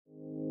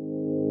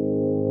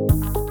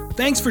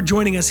Thanks for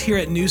joining us here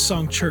at New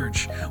Song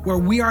Church, where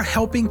we are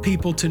helping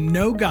people to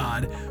know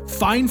God,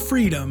 find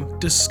freedom,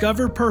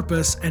 discover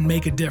purpose, and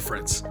make a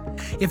difference.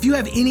 If you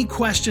have any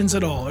questions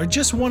at all or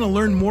just want to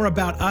learn more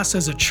about us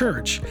as a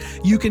church,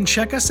 you can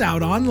check us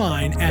out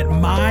online at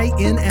mynsc.org.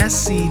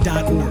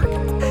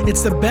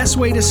 It's the best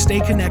way to stay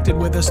connected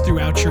with us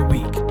throughout your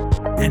week.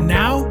 And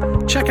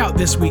now, check out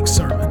this week's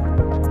sermon.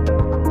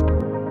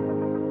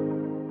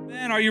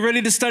 Man, are you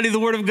ready to study the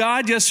Word of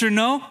God? Yes or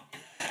no?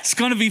 It's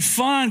going to be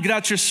fun. Get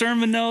out your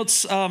sermon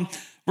notes. We're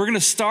going to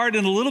start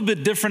in a little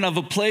bit different of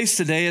a place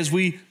today as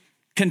we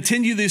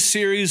continue this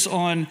series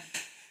on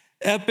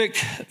epic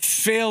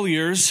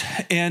failures.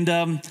 And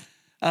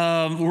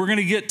we're going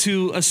to get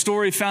to a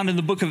story found in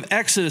the book of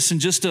Exodus in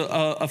just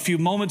a few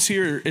moments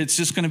here. It's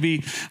just going to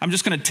be, I'm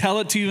just going to tell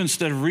it to you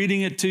instead of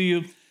reading it to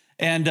you.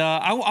 And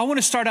I want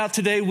to start out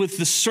today with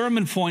the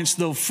sermon points,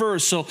 though,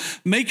 first. So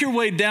make your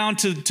way down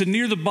to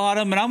near the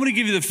bottom, and I'm going to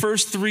give you the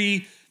first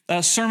three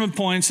sermon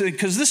points,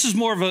 because this is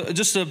more of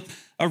just a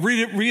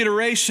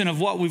reiteration of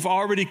what we've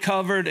already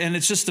covered, and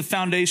it's just the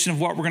foundation of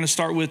what we're going to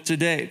start with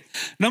today.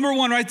 Number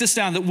one, write this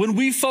down, that when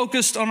we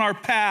focused on our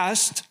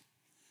past,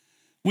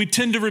 we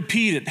tend to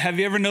repeat it. Have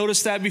you ever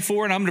noticed that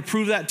before? And I'm going to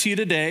prove that to you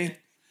today,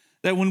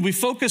 that when we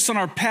focus on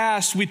our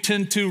past, we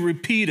tend to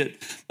repeat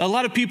it. A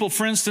lot of people,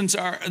 for instance,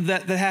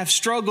 that have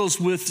struggles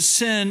with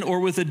sin or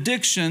with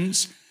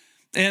addictions,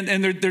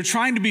 and they're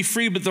trying to be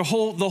free, but the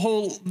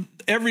whole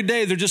every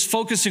day they're just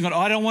focusing on,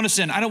 I don't want to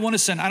sin, I don't want to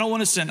sin, I don't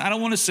want to sin, I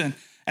don't want to sin.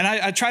 And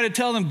I try to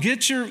tell them,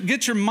 get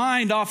your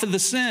mind off of the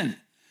sin.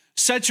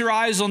 Set your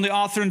eyes on the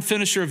author and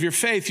finisher of your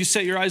faith. You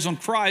set your eyes on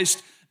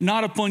Christ,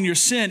 not upon your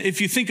sin.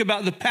 If you think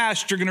about the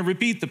past, you're going to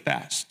repeat the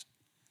past.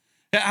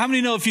 How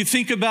many know if you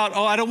think about,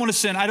 I don't want to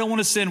sin, I don't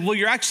want to sin, well,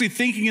 you're actually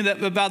thinking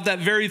about that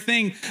very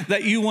thing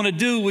that you want to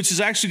do, which is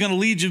actually going to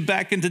lead you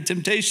back into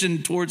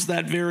temptation towards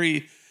that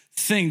very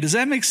thing. Does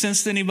that make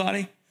sense to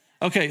anybody?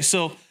 Okay,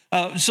 so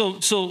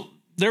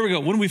there we go.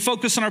 When we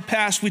focus on our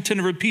past, we tend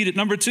to repeat it.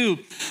 Number two,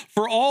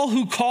 for all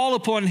who call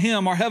upon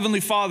him, our heavenly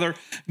Father,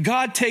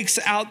 God takes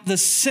out the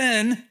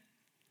sin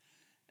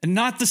and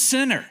not the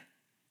sinner.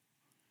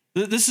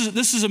 This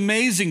is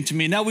amazing to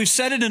me. Now, we've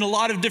said it in a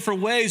lot of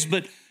different ways,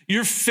 but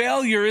your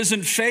failure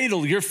isn't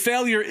fatal. Your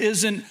failure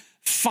isn't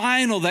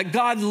final, that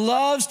God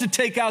loves to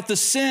take out the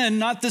sin,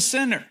 not the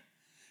sinner.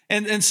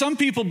 And some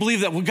people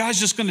believe that, well, God's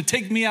just going to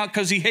take me out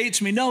because he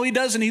hates me. No, he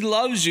doesn't. He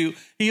loves you.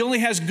 He only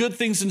has good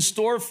things in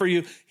store for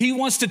you. He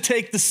wants to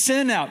take the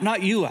sin out,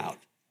 not you out.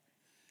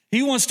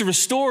 He wants to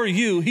restore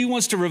you. He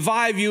wants to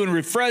revive you and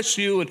refresh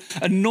you and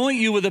anoint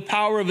you with the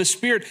power of his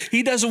Spirit.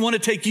 He doesn't want to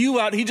take you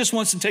out. He just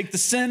wants to take the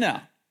sin out.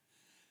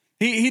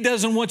 He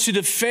doesn't want you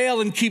to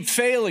fail and keep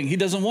failing. He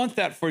doesn't want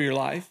that for your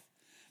life.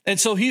 And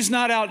so he's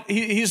not out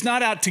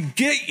to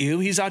get you.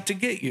 He's out to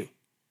get you.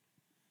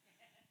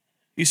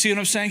 You see what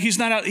I'm saying? He's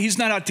not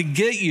out to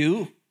get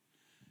you.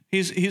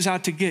 He's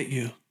out to get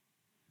you.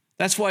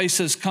 That's why he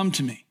says, come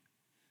to me.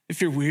 If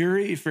you're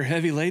weary, if you're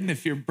heavy laden,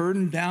 if you're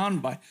burdened down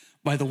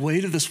by the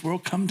weight of this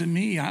world, come to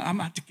me.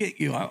 I'm out to get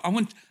you.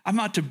 I'm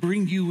out to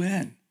bring you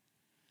in.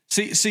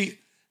 See,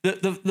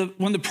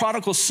 when the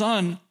prodigal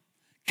son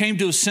came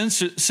to his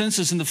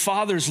senses and the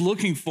father's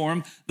looking for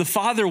him, the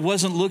father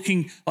wasn't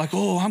looking like,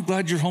 oh, I'm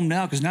glad you're home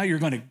now because now you're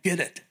going to get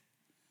it.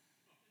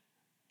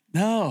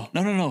 No.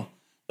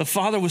 The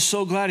father was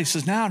so glad. He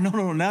says, now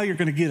you're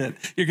going to get it.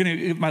 You're going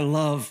to get my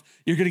love.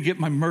 You're going to get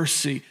my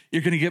mercy.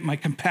 You're going to get my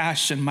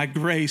compassion, my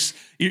grace.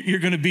 You're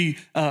going to be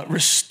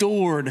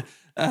restored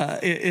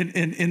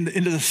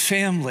into the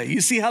family.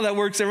 You see how that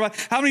works, everybody?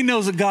 How many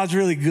knows that God's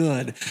really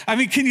good? I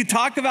mean, can you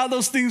talk about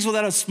those things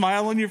without a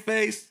smile on your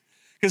face?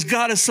 Because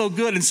God is so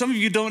good. And some of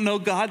you don't know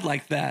God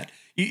like that.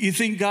 You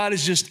think God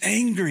is just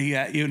angry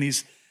at you. And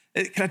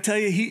can I tell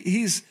you,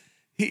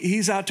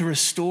 He's out to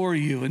restore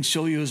you and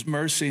show you his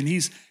mercy. And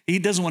he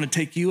doesn't want to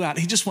take you out.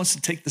 He just wants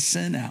to take the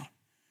sin out.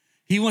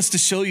 He wants to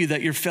show you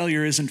that your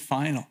failure isn't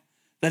final,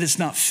 that it's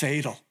not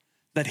fatal,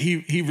 that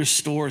he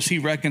restores, he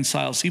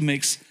reconciles, he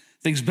makes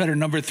things better.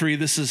 Number three,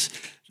 this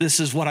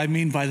is what I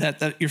mean by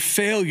that your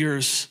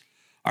failures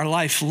are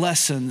life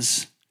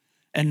lessons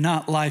and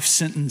not life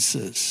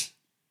sentences.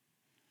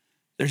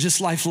 They're just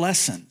life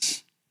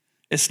lessons.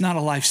 It's not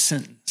a life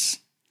sentence.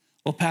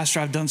 Well, Pastor,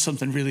 I've done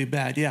something really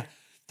bad. Yeah.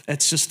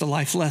 It's just a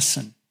life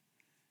lesson.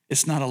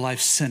 It's not a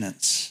life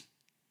sentence.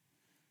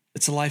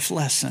 It's a life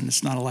lesson.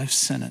 It's not a life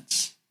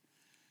sentence.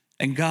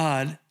 And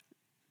God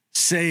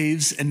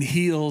saves and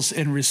heals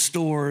and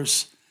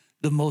restores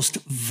the most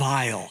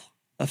vile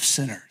of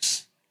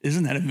sinners.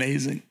 Isn't that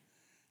amazing?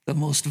 The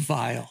most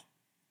vile.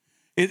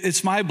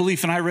 It's my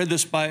belief, and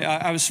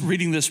I was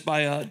reading this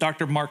by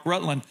Dr. Mark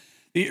Rutland.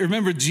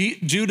 Remember,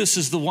 Judas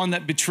is the one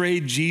that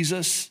betrayed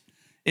Jesus,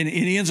 and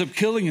he ends up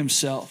killing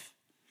himself.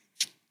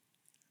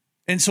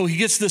 And so he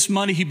gets this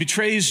money. He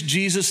betrays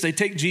Jesus. They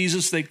take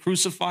Jesus. They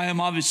crucify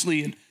him,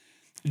 obviously. And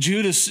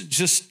Judas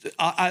just,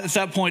 at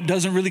that point,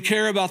 doesn't really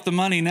care about the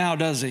money now,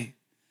 does he?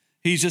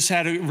 He's just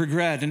had a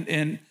regret.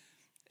 And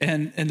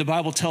the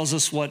Bible tells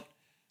us what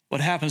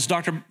happens.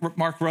 Dr.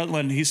 Mark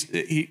Rutland,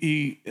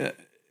 he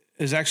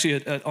is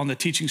actually on the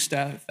teaching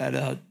staff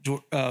at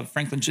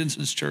Franklin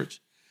Jensen's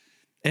church,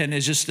 and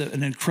is just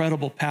an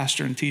incredible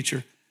pastor and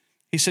teacher.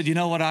 He said, you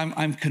know what,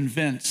 I'm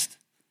convinced,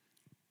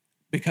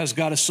 because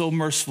God is so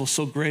merciful,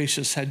 so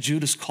gracious, had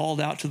Judas called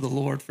out to the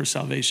Lord for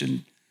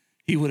salvation,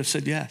 he would have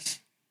said yes.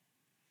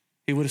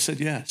 He would have said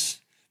yes.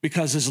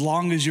 Because as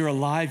long as you're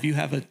alive, you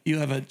have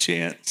a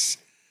chance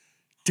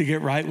to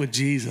get right with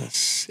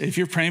Jesus. If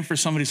you're praying for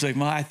somebody who's like,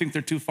 well, I think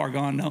they're too far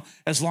gone. No,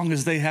 as long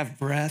as they have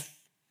breath,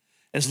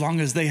 as long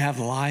as they have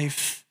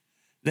life,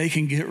 they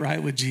can get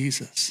right with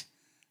Jesus.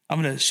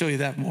 I'm going to show you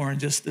that more in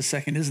just a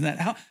second. Isn't that,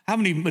 how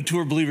many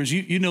mature believers,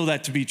 you know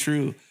that to be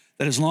true,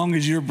 that as long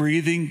as you're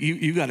breathing,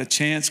 you got a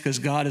chance because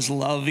God is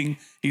loving,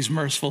 he's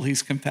merciful,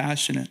 he's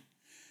compassionate.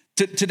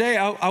 Today,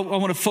 I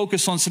want to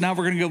focus on, so now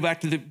we're going to go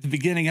back to the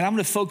beginning, and I'm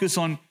going to focus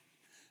on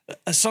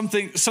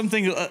something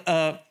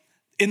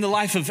in the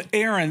life of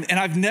Aaron. And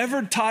I've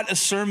never taught a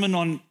sermon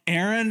on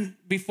Aaron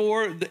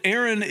before.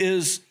 Aaron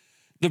is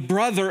the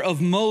brother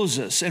of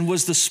Moses and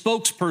was the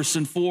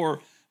spokesperson for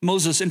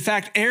Moses. In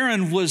fact,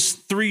 Aaron was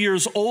 3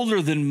 years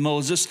older than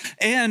Moses,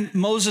 and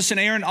Moses and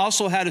Aaron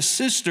also had a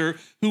sister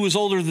who was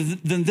older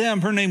than them.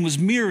 Her name was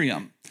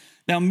Miriam.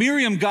 Now,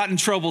 Miriam got in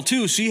trouble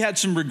too. She had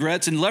some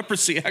regrets, and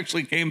leprosy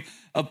actually came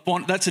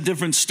upon. That's a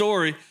different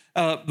story.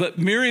 But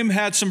Miriam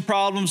had some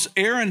problems.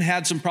 Aaron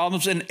had some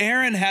problems, and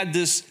Aaron had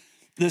this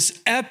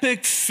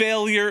epic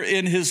failure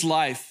in his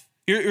life.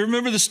 You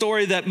remember the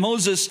story that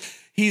Moses,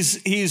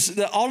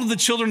 all of the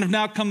children have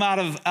now come out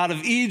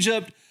of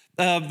Egypt.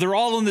 They're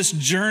all on this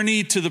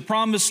journey to the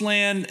promised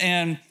land,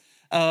 and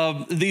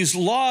these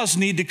laws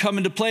need to come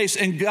into place.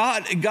 And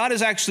God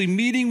is actually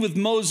meeting with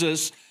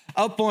Moses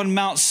up on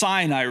Mount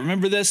Sinai.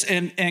 Remember this?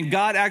 And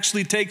God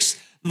actually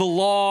takes the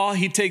law,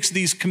 he takes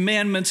these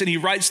commandments, and he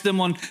writes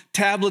them on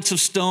tablets of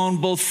stone,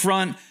 both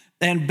front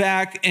and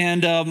back.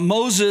 And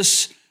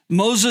Moses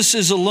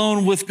is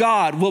alone with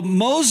God. Well,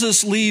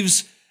 Moses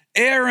leaves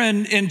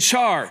Aaron in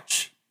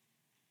charge.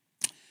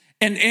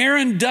 And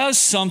Aaron does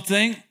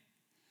something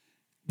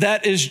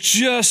that is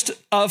just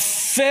a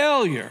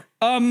failure,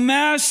 a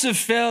massive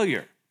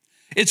failure.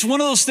 It's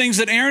one of those things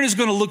that Aaron is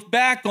going to look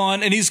back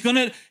on, and he's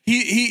going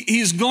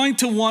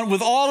to want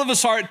with all of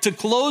his heart to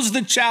close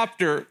that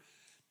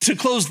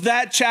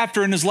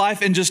chapter in his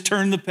life and just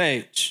turn the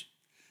page.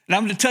 And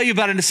I'm going to tell you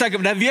about it in a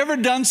second, but have you ever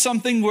done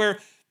something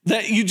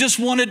have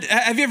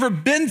you ever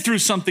been through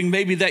something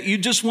maybe that you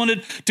just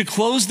wanted to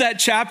close that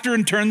chapter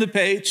and turn the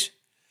page?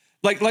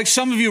 Like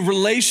some of you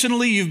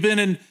relationally, you've been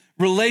in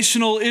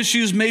relational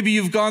issues. Maybe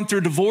you've gone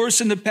through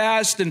divorce in the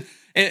past, and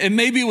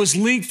maybe it was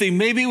lengthy.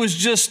 Maybe it was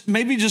just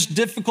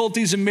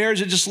difficulties in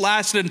marriage that just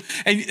lasted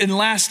and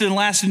lasted and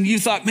lasted. And you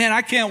thought, man,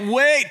 I can't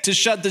wait to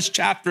shut this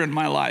chapter in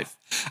my life.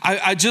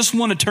 I just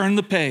want to turn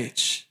the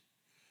page.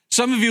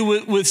 Some of you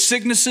with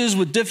sicknesses,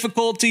 with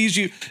difficulties,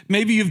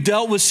 maybe you've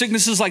dealt with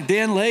sicknesses like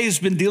Dan Lay has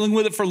been dealing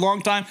with it for a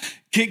long time.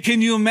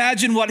 Can you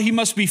imagine what he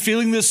must be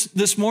feeling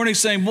this morning,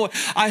 saying, boy,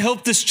 I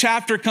hope this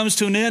chapter comes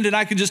to an end and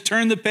I can just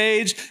turn the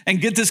page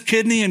and get this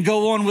kidney and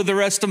go on with the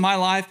rest of my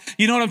life.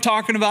 You know what I'm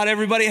talking about,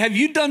 everybody? Have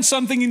you done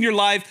something in your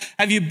life?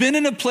 Have you been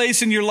in a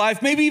place in your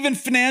life, maybe even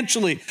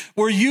financially,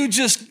 where you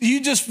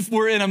just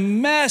were in a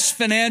mess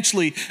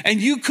financially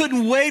and you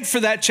couldn't wait for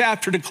that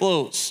chapter to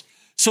close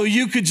so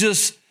you could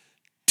just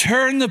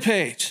turn the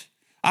page?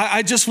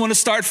 I just want to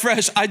start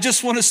fresh. I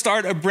just want to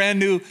start a brand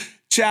new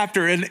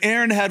chapter. And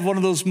Aaron had one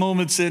of those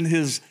moments in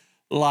his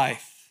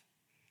life.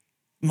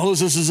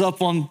 Moses is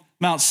up on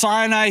Mount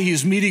Sinai.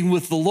 He's meeting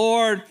with the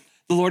Lord.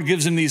 The Lord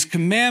gives him these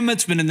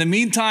commandments. But in the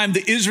meantime,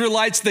 the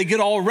Israelites, they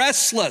get all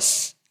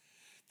restless.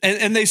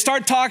 And they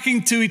start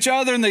talking to each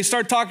other, and they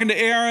start talking to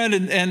Aaron,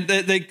 and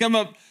they come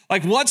up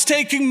like, what's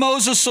taking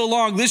Moses so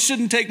long? This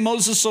shouldn't take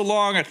Moses so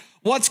long. And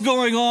what's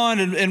going on?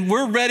 And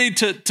we're ready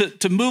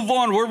to move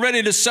on. We're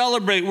ready to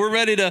celebrate. We're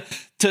ready to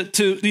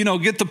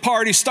get the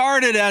party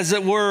started, as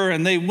it were.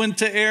 And they went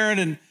to Aaron,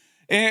 and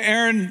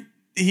Aaron,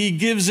 he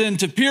gives in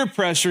to peer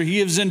pressure. He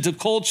gives into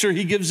culture.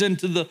 He gives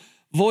into the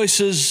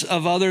voices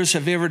of others.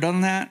 Have you ever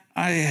done that?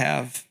 I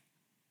have.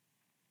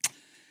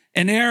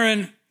 And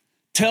Aaron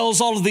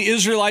tells all of the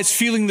Israelites,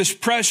 feeling this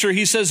pressure,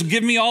 he says,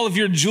 give me all of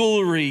your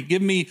jewelry.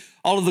 Give me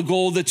all of the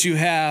gold that you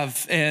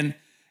have. And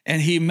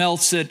he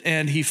melts it,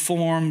 and he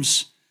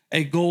forms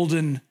a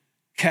golden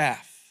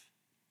calf,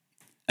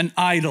 an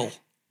idol.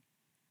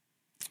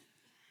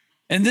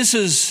 And this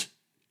is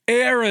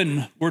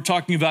Aaron we're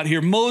talking about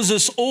here,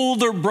 Moses'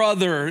 older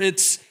brother.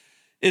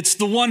 It's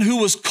the one who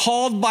was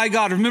called by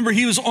God. Remember,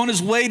 he was on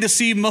his way to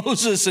see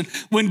Moses. And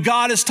when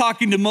God is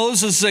talking to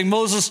Moses, saying,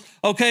 Moses,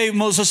 okay,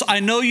 Moses, I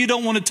know you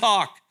don't want to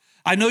talk.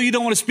 I know you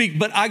don't want to speak,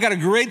 but I got a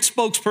great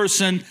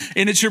spokesperson,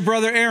 and it's your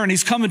brother Aaron.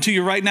 He's coming to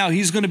you right now.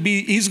 He's going to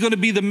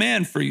be the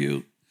man for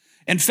you.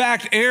 In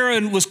fact,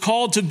 Aaron was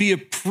called to be a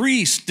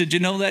priest. Did you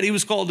know that? He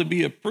was called to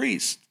be a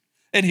priest,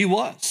 and he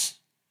was.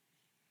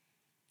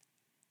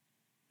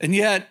 And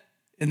yet,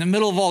 in the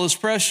middle of all this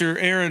pressure,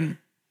 Aaron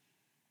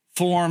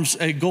forms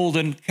a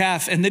golden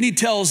calf. And then he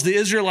tells the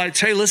Israelites,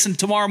 hey, listen,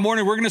 tomorrow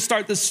morning, we're going to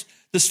start this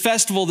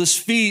festival, this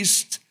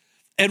feast.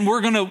 and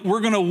we're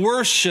gonna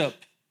worship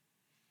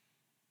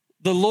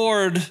the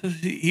Lord,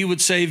 he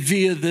would say,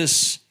 via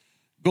this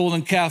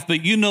golden calf.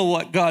 But you know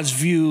what God's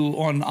view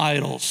on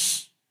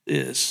idols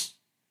is.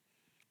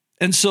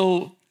 And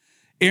so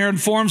Aaron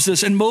forms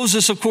this. And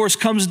Moses, of course,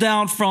 comes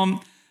down from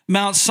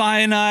Mount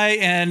Sinai,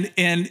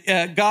 and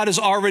God has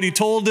already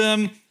told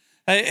him,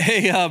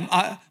 hey,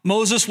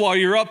 Moses, while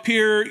you're up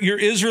here, your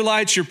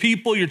Israelites, your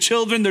people, your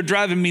children, they're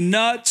driving me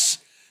nuts.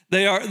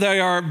 They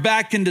are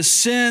back into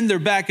sin. They're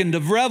back into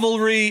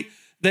revelry.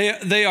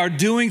 They are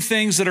doing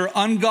things that are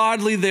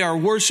ungodly. They are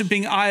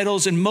worshiping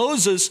idols. And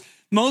Moses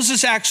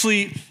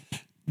actually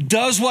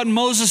does what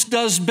Moses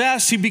does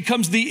best. He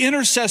becomes the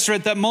intercessor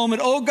at that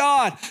moment. Oh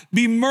God,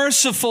 be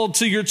merciful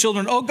to your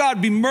children. Oh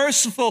God, be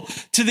merciful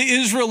to the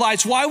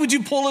Israelites. Why would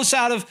you pull us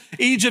out of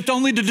Egypt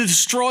only to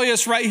destroy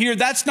us right here?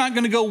 That's not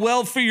going to go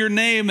well for your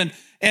name.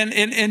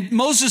 And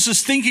Moses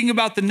is thinking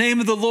about the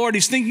name of the Lord.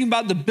 He's thinking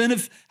about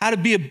how to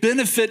be a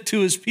benefit to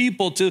his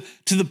people, to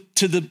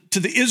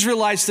the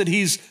Israelites that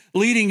he's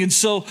leading. And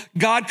so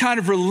God kind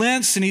of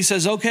relents and he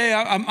says, okay,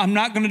 I'm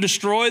not going to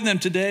destroy them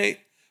today.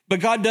 But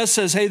God does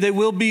says, hey, there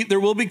will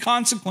be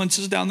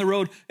consequences down the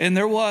road. And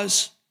there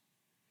was.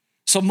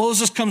 So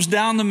Moses comes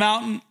down the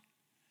mountain.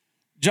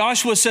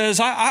 Joshua says,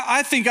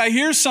 I think I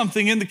hear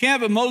something in the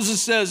camp. And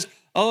Moses says,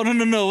 oh,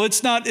 no.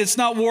 It's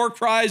not war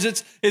cries.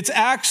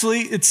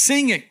 It's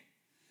singing.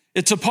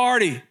 It's a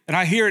party. And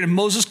I hear it. And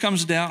Moses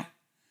comes down.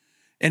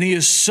 And he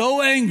is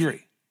so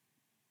angry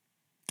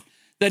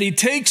that he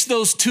takes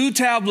those 2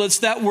 tablets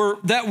that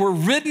were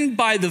written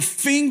by the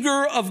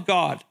finger of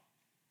God,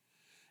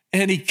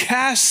 and he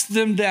casts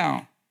them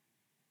down,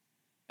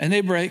 and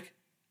they break.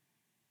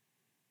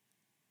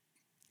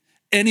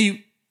 And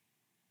he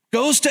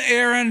goes to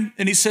Aaron,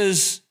 and he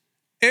says,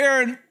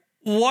 Aaron,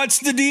 what's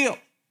the deal?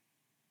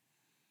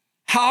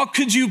 How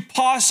could you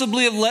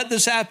possibly have let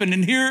this happen?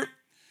 And here,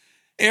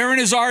 Aaron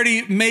has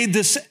already made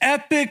this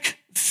epic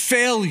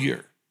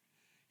failure.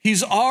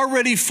 He's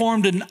already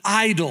formed an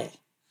idol.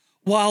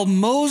 While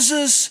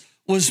Moses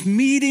was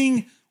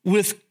meeting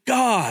with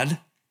God,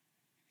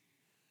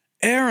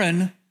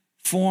 Aaron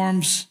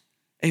forms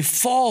a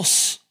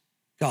false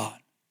god.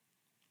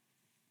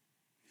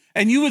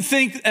 And you would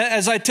think,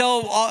 as I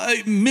tell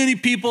many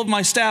people,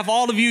 my staff,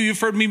 all of you, you've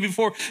heard me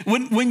before,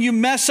 when you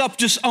mess up,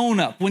 just own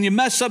up. When you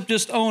mess up,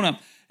 just own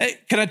up. Hey,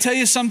 can I tell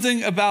you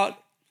something about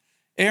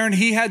Aaron?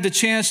 He had the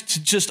chance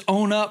to just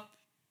own up,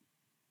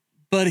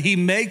 but he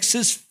makes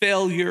his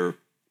failure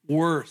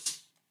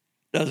worse,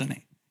 doesn't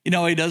he? You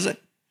know how he does it?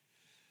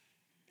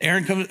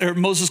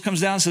 Moses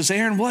comes down and says,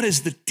 Aaron, what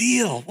is the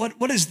deal?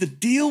 What is the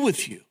deal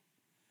with you?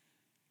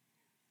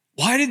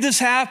 Why did this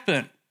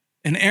happen?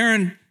 And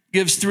Aaron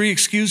gives 3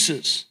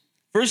 excuses.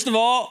 First of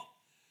all,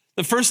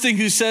 the first thing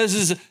he says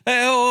is,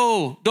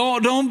 hey,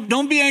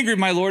 don't be angry,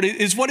 my Lord.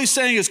 Is what he's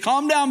saying is,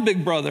 calm down,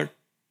 big brother.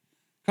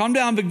 Calm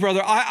down, big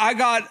brother. I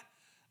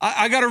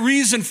got a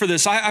reason for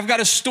this. I've got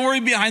a story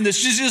behind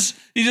this.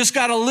 You just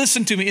got to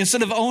listen to me.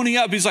 Instead of owning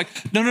up, he's like,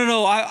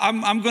 no.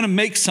 I'm going to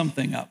make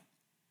something up.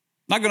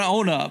 I'm not going to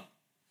own up.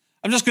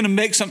 I'm just going to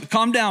make something.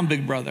 Calm down,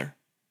 big brother.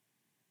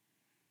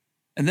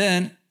 And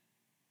then,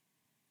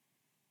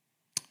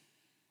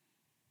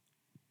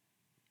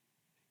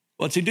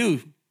 what's he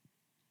do?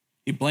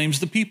 He blames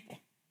the people.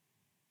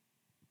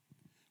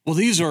 Well,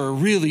 these are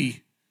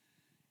really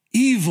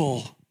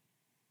evil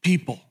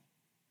people.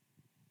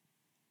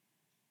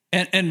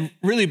 And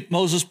really,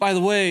 Moses, by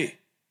the way,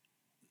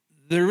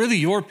 they're really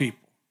your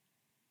people.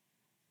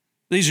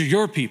 These are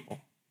your people,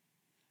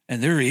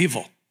 and they're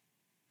evil.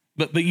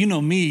 But you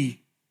know me,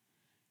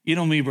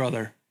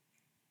 brother.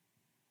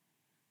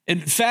 In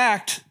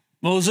fact,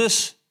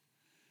 Moses,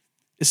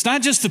 it's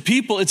not just the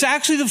people, it's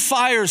actually the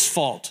fire's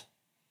fault.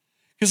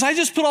 Because I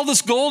just put all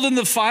this gold in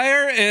the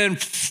fire and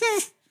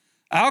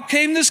out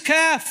came this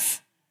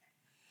calf.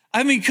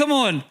 I mean, come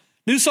on.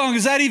 New song,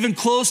 is that even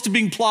close to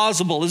being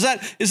plausible? Is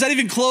that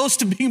even close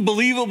to being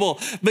believable?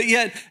 But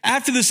yet,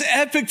 after this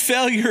epic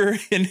failure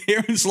in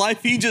Aaron's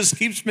life, he just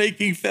keeps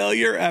making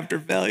failure after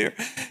failure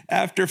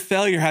after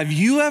failure. Have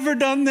you ever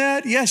done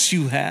that? Yes,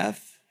 you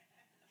have.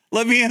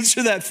 Let me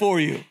answer that for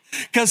you.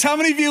 Because how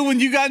many of you,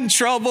 when you got in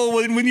trouble,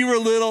 when you were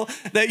little,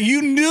 that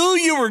you knew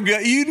you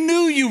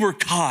were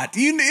caught.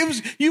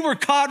 You were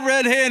caught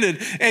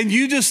red-handed, and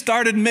you just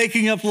started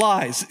making up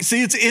lies.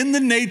 See, it's in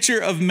the nature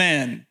of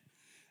man.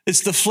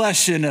 It's the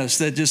flesh in us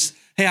that just,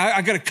 hey,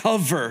 I got to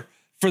cover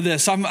for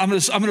this. I'm going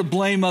to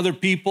blame other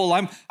people.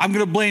 I'm going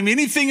to blame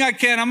anything I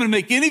can. I'm going to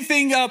make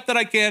anything up that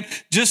I can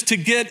just to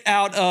get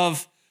out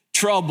of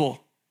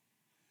trouble.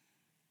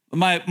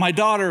 My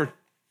daughter,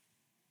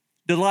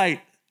 Delight,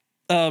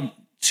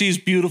 she's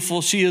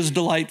beautiful. She is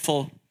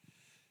delightful.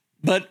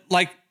 But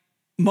like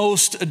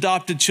most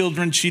adopted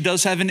children, she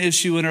does have an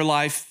issue in her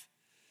life,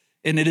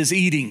 and it is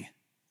eating.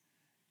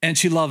 And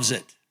she loves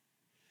it.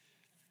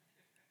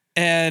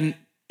 And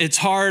it's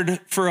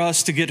hard for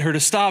us to get her to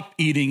stop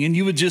eating. And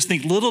you would just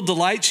think, little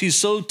Delight, she's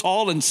so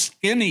tall and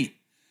skinny.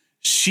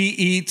 She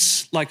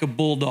eats like a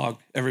bulldog,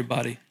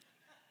 everybody.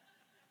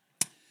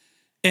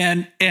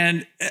 And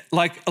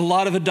like a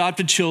lot of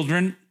adopted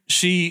children,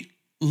 she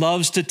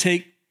loves to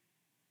take,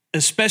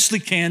 especially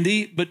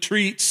candy, but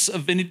treats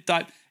of any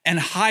type, and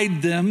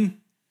hide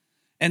them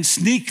and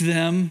sneak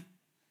them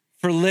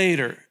for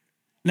later.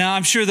 Now,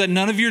 I'm sure that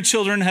none of your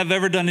children have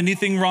ever done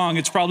anything wrong.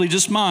 It's probably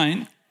just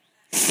mine.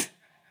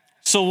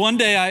 So one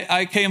day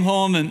I came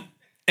home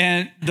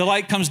and the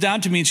light comes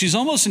down to me and she's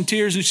almost in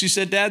tears. And she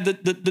said, Dad,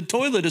 the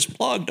toilet is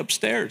plugged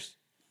upstairs.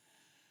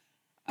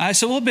 I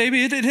said, well,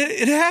 baby,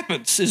 it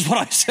happens, is what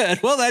I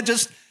said. Well, that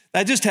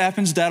just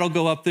happens. Dad will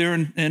go up there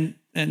and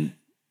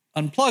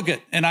unplug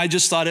it. And I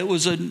just thought it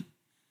was a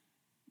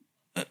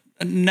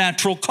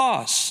natural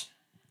cause.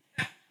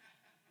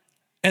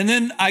 And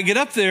then I get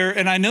up there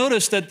and I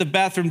notice that the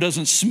bathroom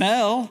doesn't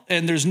smell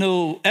and there's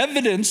no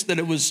evidence that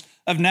it was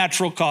of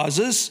natural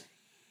causes.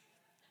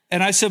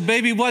 And I said,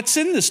 baby, what's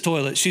in this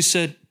toilet? She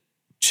said,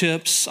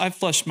 chips. I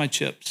flushed my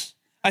chips.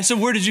 I said,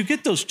 where did you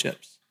get those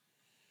chips?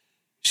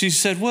 She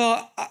said,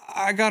 well,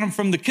 I got them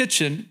from the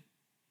kitchen.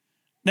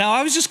 Now,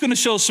 I was just going to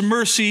show some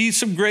mercy,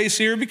 some grace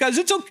here, because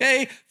it's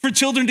okay for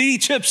children to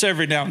eat chips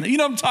every now and then. You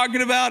know what I'm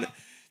talking about?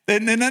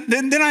 And then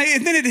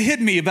it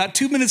hit me about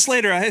 2 minutes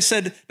later. I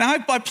said, now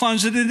I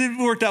plunged it and it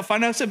worked out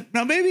fine. I said,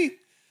 now, baby,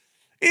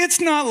 it's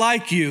not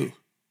like you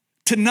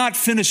to not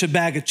finish a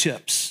bag of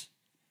chips.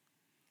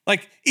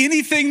 Like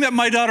anything that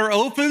my daughter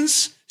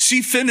opens,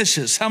 she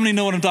finishes. How many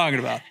know what I'm talking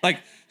about? Like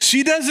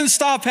she doesn't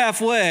stop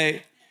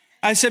halfway.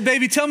 I said,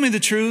 baby, tell me the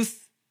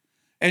truth.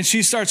 And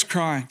she starts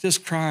crying,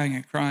 just crying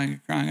and crying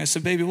and crying. I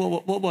said, baby,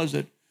 what was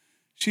it?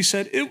 She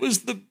said, it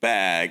was the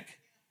bag.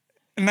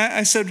 And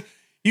I said,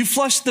 you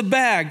flushed the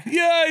bag.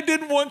 Yeah, I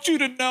didn't want you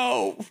to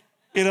know,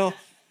 you know.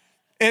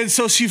 And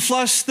so she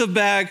flushed the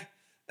bag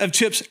of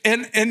chips.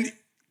 And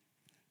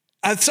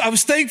I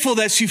was thankful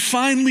that she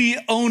finally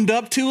owned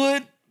up to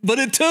it, but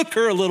it took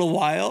her a little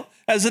while.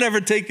 Has it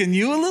ever taken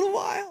you a little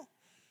while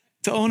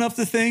to own up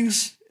to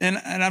things? And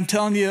I'm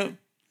telling you,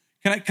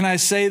 can I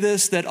say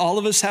this, that all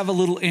of us have a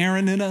little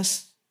Aaron in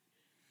us?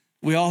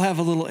 We all have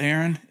a little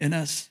Aaron in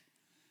us.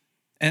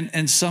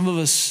 And some of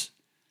us,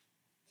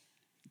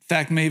 in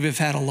fact, maybe have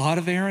had a lot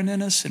of Aaron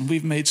in us, and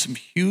we've made some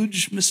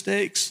huge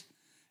mistakes,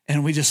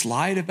 and we just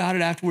lied about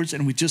it afterwards,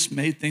 and we just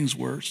made things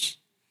worse.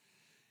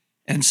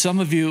 And some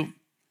of you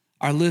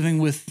are living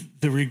with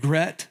the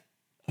regret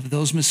of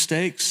those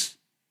mistakes.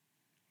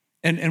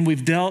 And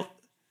we've dealt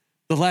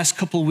the last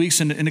couple of weeks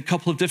in a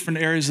couple of different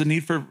areas, the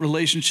need for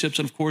relationships.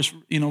 And of course,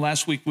 you know,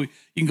 last week, you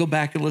can go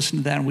back and listen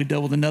to that, and we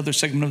dealt with another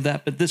segment of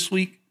that. But this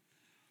week,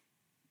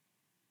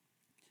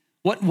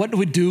 what do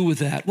we do with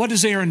that? What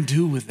does Aaron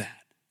do with that?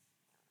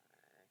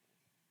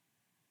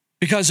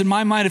 Because in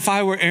my mind, if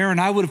I were Aaron,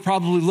 I would have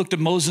probably looked at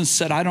Moses and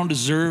said, I don't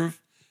deserve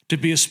to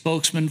be a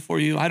spokesman for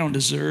you. I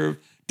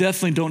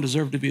definitely don't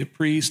deserve to be a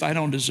priest. I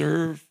don't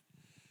deserve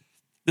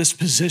this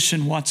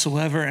position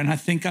whatsoever. And I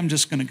think I'm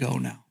just going to go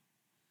now.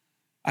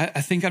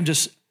 I think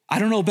I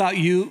don't know about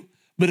you,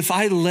 but if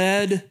I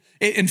led,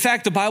 in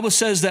fact, the Bible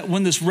says that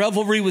when this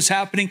revelry was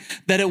happening,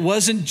 that it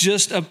wasn't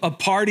just a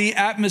party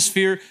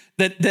atmosphere,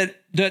 that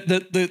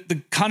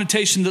the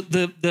connotation,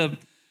 the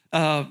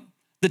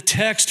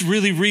text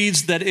really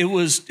reads that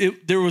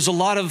there was a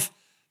lot of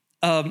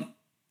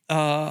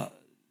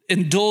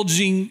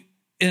indulging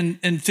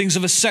in things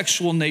of a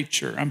sexual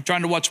nature. I'm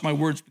trying to watch my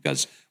words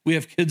because we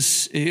have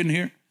kids in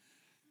here.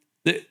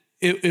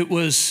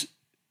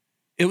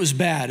 It was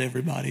bad,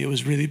 everybody. It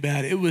was really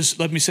bad. It was,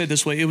 let me say it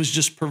this way, it was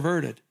just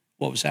perverted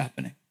what was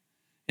happening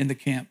in the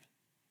camp.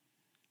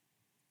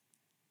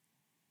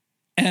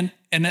 And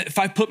if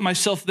I put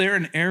myself there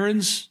in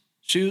Aaron's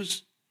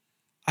shoes,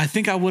 I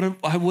think I would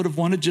have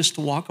wanted just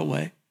to walk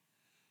away.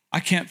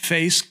 I can't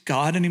face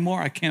God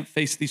anymore. I can't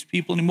face these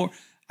people anymore.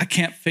 I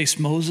can't face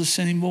Moses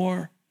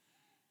anymore.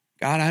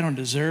 God, I don't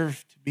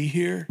deserve to be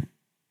here.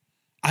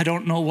 I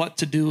don't know what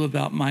to do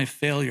about my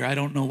failure. I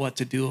don't know what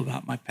to do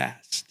about my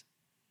past.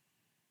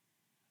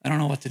 I don't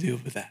know what to do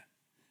with that.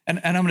 And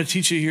I'm going to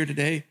teach you here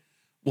today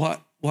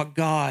what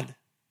God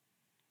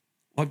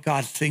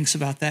thinks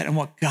about that and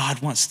what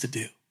God wants to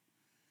do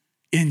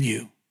in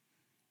you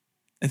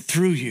and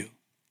through you,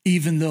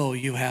 even though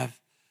you have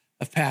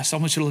a past. I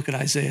want you to look at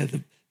Isaiah,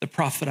 the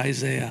prophet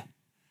Isaiah.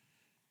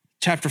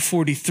 Chapter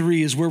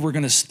 43 is where we're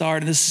going to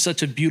start. And this is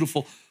such a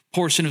beautiful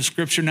portion of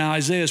scripture. Now,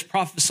 Isaiah is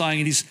prophesying,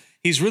 and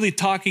he's really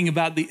talking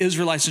about the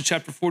Israelites in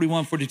chapter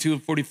 41, 42,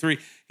 and 43.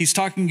 He's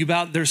talking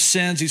about their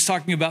sins. He's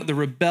talking about the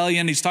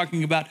rebellion. He's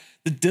talking about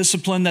the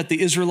discipline that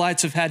the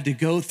Israelites have had to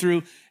go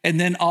through.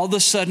 And then all of a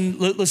sudden,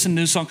 listen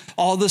to this song,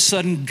 all of a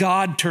sudden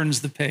God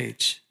turns the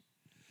page.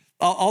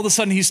 All of a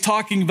sudden he's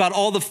talking about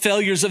all the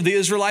failures of the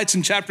Israelites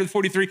in chapter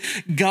 43.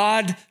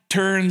 God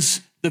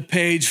turns the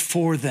page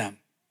for them.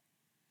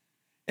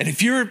 And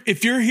if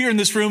you're here in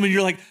this room and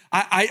you're like,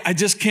 I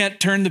just can't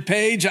turn the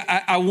page.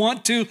 I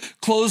want to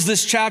close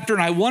this chapter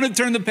and I want to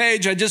turn the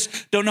page. I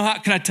just don't know how.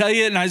 Can I tell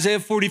you in Isaiah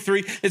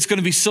 43, it's going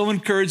to be so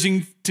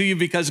encouraging to you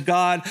because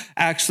God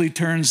actually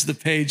turns the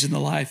page in the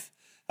life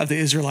of the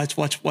Israelites.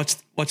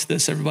 Watch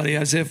this, everybody.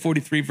 Isaiah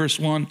 43, verse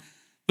 1.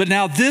 But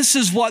now this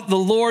is what the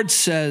Lord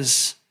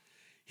says.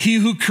 He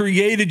who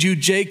created you,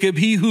 Jacob,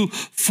 he who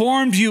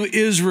formed you,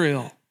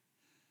 Israel.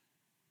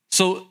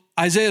 So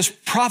Isaiah is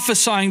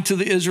prophesying to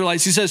the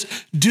Israelites. He says,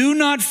 do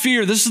not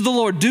fear. This is the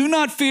Lord. Do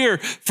not fear,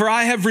 for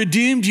I have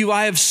redeemed you.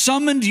 I have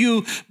summoned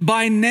you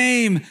by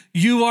name.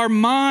 You are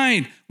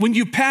mine. When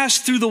you pass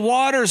through the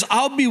waters,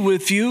 I'll be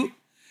with you.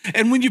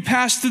 And when you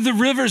pass through the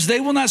rivers,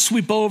 they will not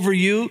sweep over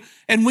you.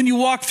 And when you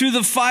walk through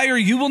the fire,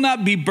 you will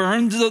not be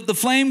burned. The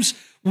flames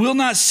will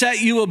not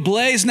set you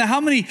ablaze. Now, how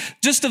many,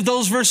 just of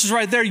those verses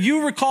right there,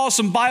 you recall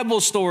some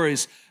Bible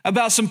stories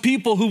about some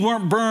people who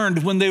weren't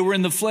burned when they were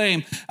in the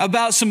flame,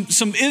 about some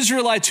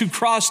Israelites who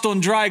crossed on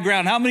dry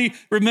ground? How many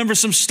remember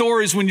some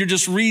stories when you're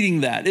just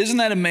reading that? Isn't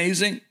that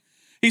amazing?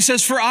 He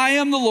says, for I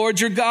am the Lord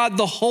your God,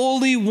 the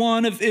Holy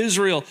One of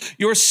Israel,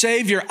 your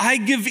Savior. I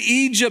give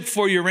Egypt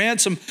for your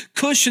ransom,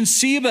 Cush and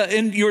Seba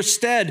in your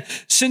stead.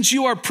 Since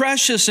you are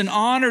precious and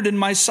honored in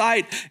my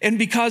sight, and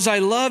because I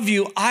love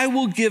you, I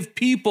will give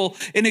people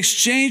in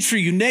exchange for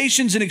you,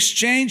 nations in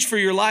exchange for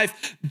your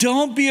life.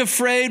 Don't be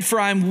afraid, for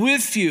I'm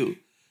with you.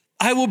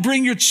 I will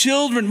bring your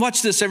children.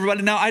 Watch this,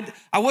 everybody. Now,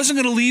 I wasn't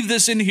going to leave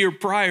this in here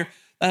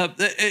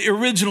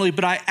originally,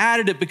 but I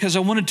added it because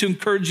I wanted to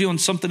encourage you on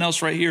something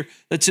else right here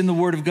that's in the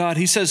Word of God.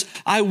 He says,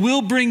 I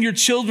will bring your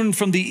children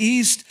from the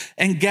east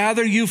and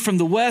gather you from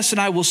the west, and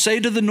I will say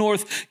to the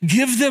north,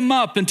 give them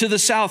up, and to the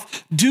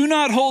south, do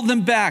not hold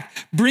them back.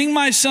 Bring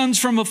my sons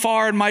from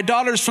afar and my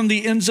daughters from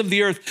the ends of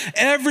the earth,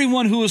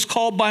 everyone who is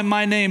called by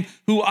my name,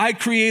 who I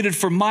created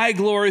for my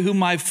glory,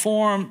 whom I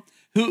formed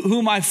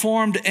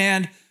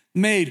and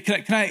made.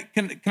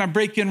 Can I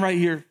break in right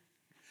here?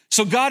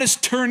 So God is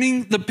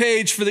turning the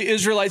page for the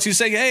Israelites. He's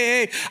saying,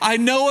 hey, I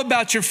know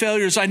about your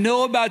failures. I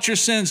know about your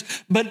sins,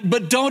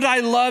 but don't I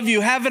love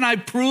you? Haven't I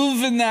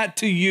proven that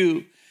to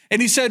you?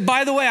 And he said,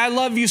 by the way, I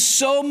love you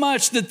so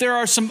much that there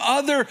are some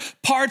other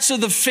parts of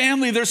the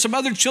family. There's some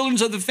other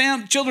children of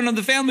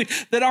the family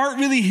that aren't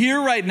really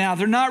here right now.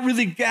 They're not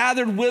really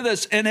gathered with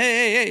us. And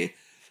hey,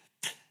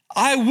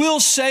 I will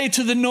say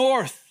to the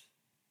north,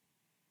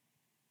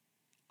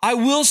 I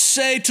will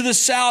say to the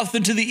south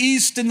and to the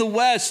east and the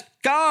west,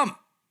 come.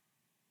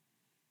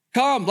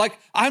 Like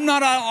I'm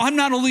not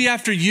only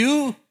after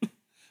you,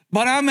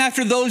 but I'm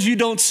after those you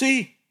don't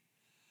see.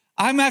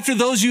 I'm after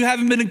those you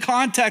haven't been in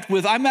contact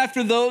with. I'm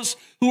after those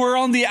who are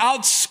on the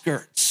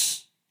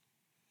outskirts.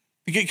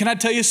 Can I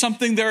tell you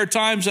something? There are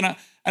times, and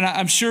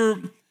I'm sure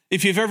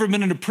if you've ever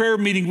been in a prayer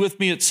meeting with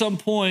me at some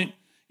point,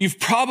 you've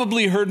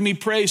probably heard me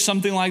pray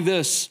something like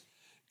this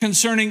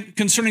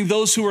concerning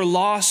those who are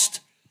lost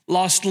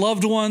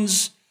loved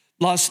ones,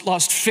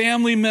 lost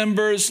family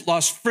members,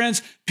 lost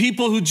friends,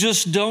 people who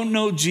just don't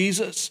know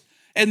Jesus.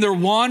 And they're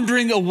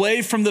wandering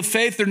away from the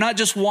faith. They're not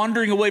just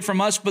wandering away from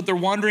us, but they're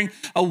wandering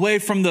away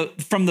from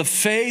the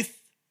faith.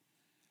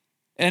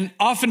 And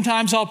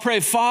oftentimes I'll pray,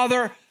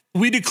 Father,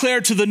 we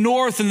declare to the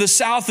north and the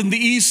south and the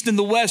east and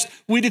the west,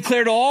 we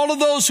declare to all of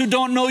those who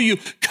don't know you,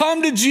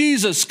 come to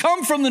Jesus,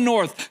 come from the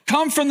north,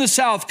 come from the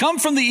south, come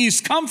from the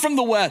east, come from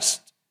the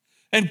west,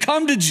 and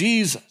come to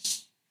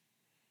Jesus.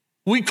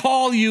 We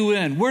call you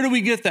in. Where do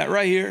we get that?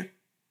 Right here.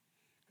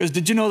 Because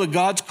did you know that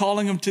God's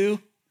calling them too?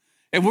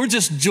 And we're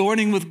just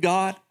joining with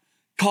God,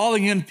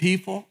 calling in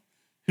people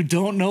who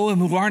don't know him,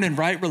 who aren't in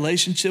right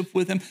relationship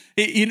with him.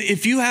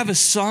 If you have a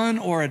son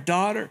or a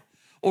daughter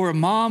or a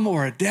mom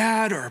or a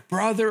dad or a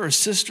brother or a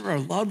sister or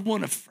a loved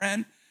one, a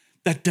friend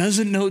that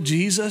doesn't know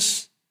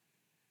Jesus,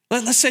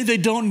 let's say they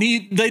don't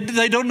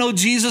know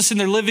Jesus and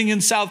they're living in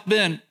South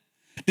Bend.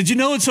 Did you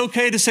know it's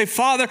okay to say,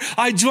 Father,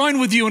 I join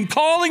with you in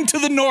calling to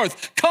the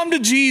north, come to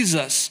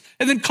Jesus,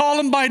 and then call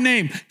him by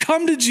name,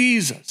 come to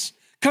Jesus.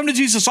 Come to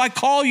Jesus. I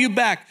call you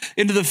back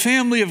into the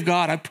family of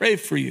God. I pray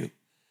for you.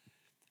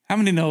 How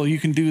many know you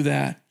can do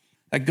that?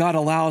 That God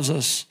allows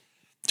us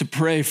to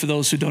pray for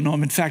those who don't know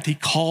him. In fact, he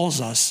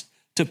calls us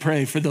to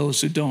pray for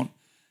those who don't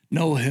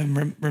know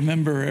him.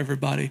 Remember,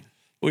 everybody,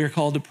 we are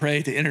called to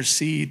pray, to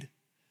intercede.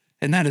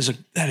 And that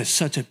is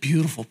such a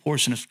beautiful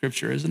portion of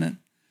Scripture, isn't it?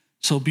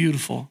 So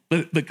beautiful.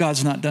 But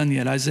God's not done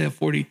yet. Isaiah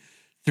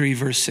 43,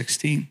 verse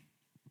 16.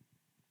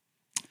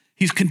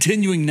 He's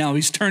continuing now.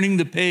 He's turning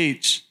the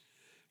page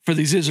for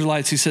these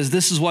Israelites. He says,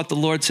 this is what the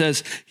Lord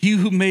says. He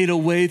who made a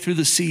way through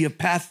the sea, a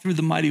path through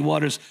the mighty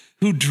waters,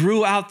 who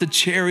drew out the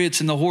chariots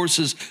and the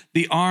horses,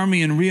 the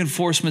army and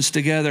reinforcements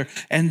together,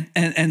 and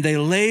they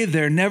lay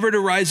there, never to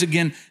rise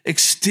again,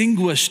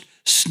 extinguished,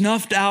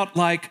 snuffed out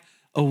like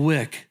a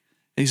wick.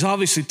 He's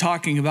obviously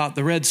talking about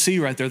the Red Sea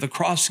right there, the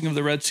crossing of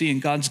the Red Sea and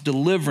God's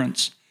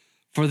deliverance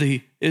for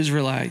the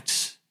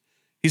Israelites.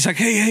 He's like,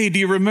 hey, do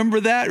you remember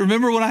that?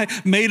 Remember when I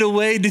made a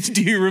way?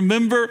 Do you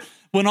remember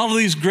when all of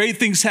these great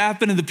things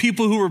happened and the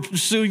people who were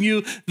pursuing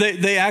you,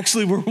 they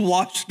actually were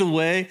washed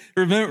away?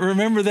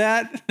 Remember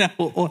that? Now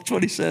watch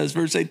what he says,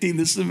 verse 18.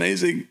 This is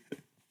amazing.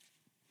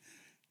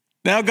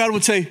 Now God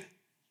would say,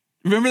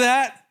 remember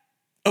that?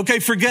 Okay,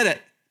 forget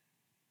it.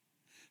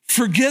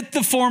 Forget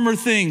the former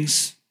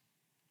things.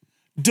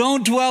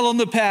 Don't dwell on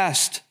the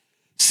past.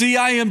 See,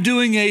 I am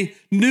doing a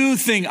new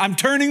thing. I'm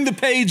turning the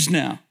page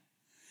now.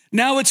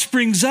 Now it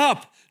springs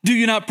up. Do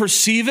you not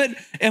perceive it?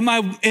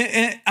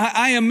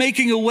 I am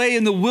making a way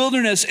in the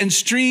wilderness and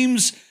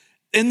streams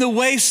in the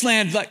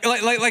wasteland.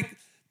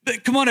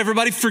 Come on,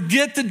 everybody,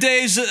 forget the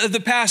days of the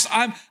past.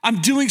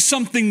 I'm doing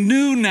something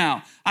new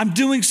now. I'm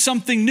doing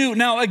something new.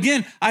 Now,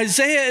 again,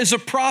 Isaiah is a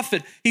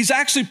prophet. He's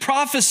actually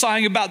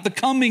prophesying about the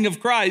coming of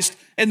Christ.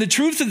 And the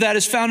truth of that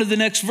is found in the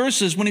next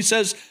verses when he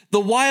says, the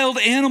wild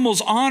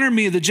animals honor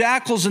me, the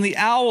jackals and the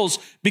owls,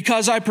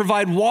 because I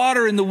provide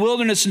water in the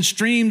wilderness and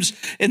streams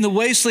in the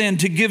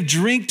wasteland to give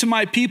drink to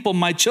my people,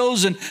 my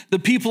chosen, the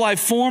people I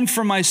formed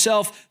for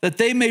myself, that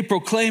they may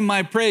proclaim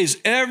my praise.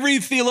 Every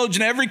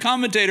theologian, every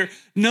commentator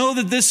know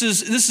that this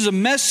is a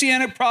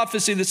messianic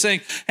prophecy that's saying,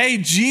 hey,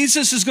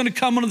 Jesus is going to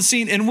come onto the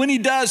scene. And when he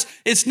does,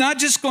 it's not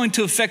just going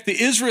to affect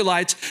the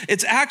Israelites,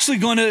 it's actually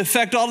going to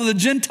affect all of the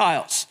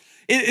Gentiles.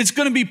 It's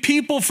going to be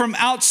people from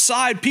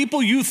outside,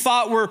 people you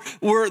thought were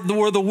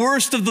the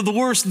worst of the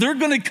worst. They're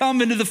going to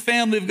come into the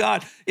family of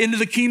God, into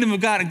the kingdom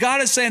of God. And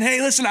God is saying, hey,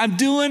 listen, I'm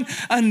doing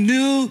a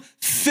new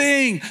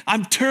thing.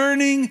 I'm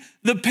turning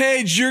the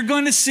page. You're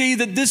going to see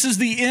that this is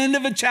the end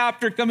of a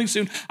chapter coming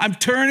soon. I'm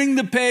turning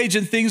the page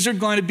and things are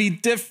going to be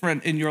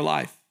different in your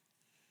life.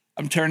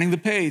 I'm turning the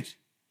page.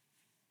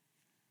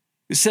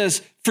 It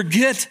says,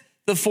 forget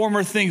the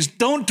former things.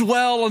 Don't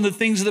dwell on the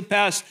things of the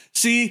past.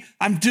 See,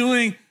 I'm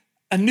doing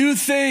a new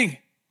thing.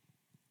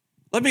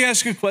 Let me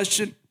ask you a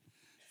question.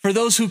 For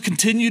those who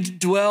continue to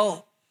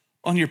dwell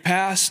on your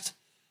past,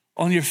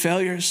 on your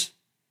failures,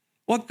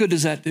 what good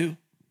does that do?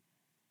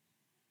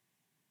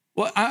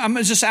 Well, I'm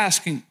just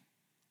asking,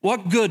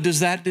 what good does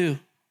that do?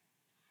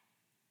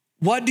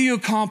 What do you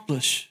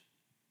accomplish?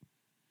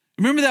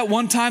 Remember that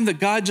one time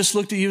that God just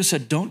looked at you and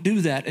said, don't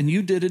do that, and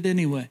you did it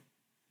anyway.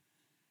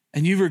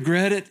 And you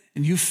regret it,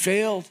 and you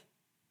failed.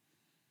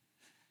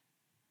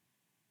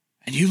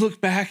 And you look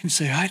back and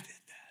say,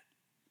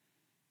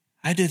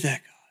 I did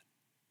that, God.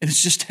 And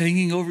it's just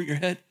hanging over your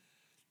head.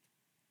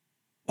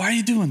 Why are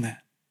you doing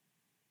that?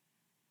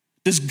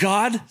 Does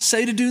God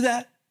say to do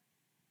that?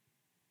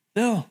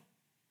 No.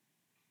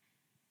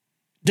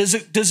 Does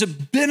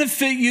it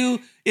benefit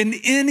you in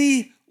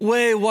any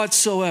way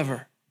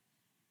whatsoever?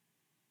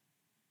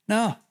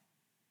 No.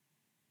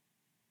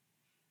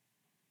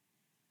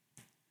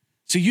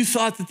 So you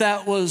thought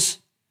that was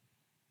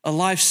a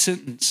life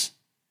sentence.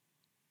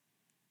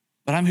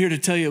 But I'm here to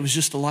tell you it was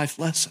just a life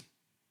lesson.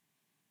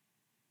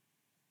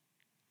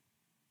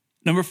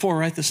 Number 4,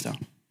 write this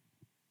down.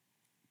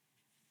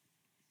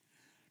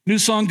 New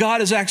song,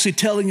 God is actually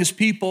telling his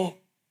people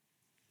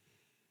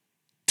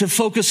to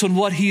focus on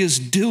what he is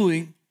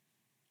doing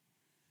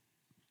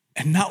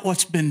and not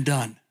what's been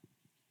done.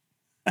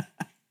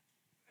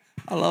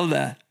 I love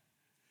that.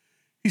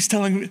 He's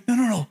telling me,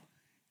 no,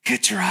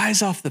 get your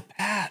eyes off the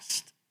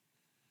past.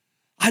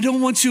 I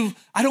don't want you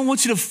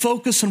to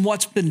focus on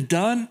what's been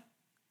done.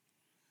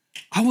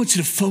 I want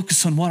you to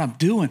focus on what I'm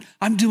doing.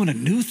 I'm doing a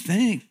new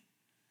thing.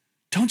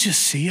 Don't you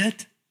see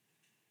it?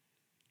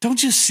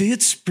 Don't you see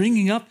it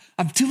springing up?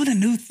 I'm doing a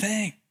new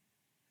thing.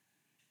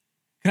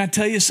 Can I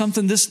tell you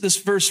something? This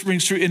verse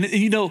rings true. And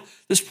you know,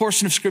 this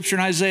portion of scripture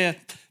in Isaiah,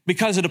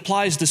 because it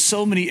applies to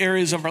so many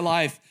areas of our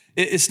life,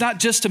 it's not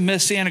just a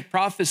messianic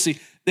prophecy,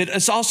 that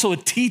it's also a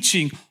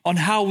teaching on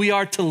how we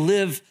are to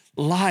live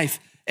life.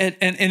 And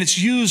it's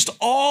used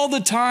all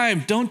the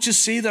time. Don't you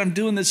see that I'm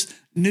doing this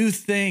new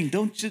thing?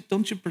 Don't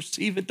you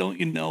perceive it? Don't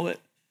you know it?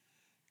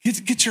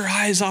 Get your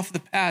eyes off the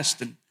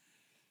past and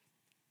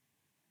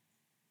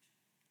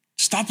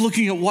stop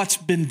looking at what's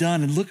been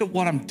done and look at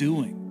what I'm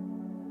doing.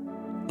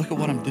 Look at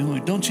what I'm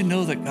doing. Don't you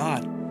know that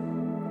God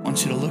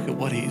wants you to look at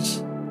what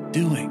he's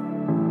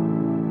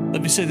doing?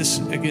 Let me say this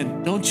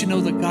again. Don't you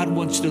know that God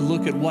wants you to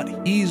look at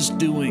what he's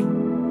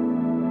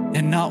doing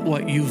and not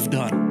what you've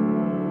done?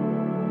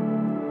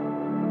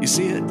 You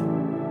see it?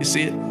 You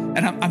see it? And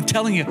I'm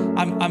telling you,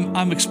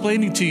 I'm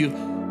explaining to you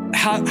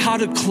how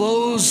to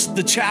close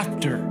the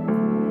chapter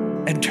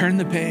and turn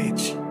the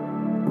page.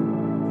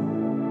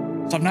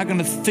 So I'm not going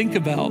to think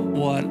about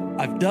what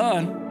I've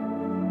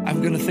done.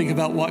 I'm going to think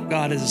about what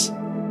God is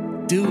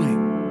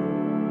doing.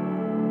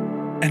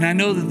 And I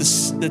know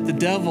that the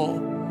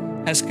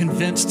devil has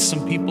convinced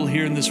some people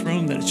here in this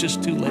room that it's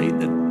just too late,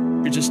 that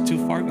you're just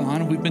too far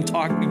gone. And we've been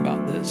talking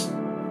about this.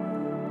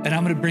 And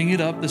I'm going to bring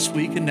it up this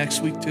week and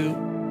next week too.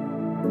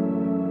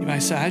 You might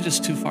say, I'm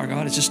just too far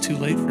gone. It's just too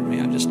late for me.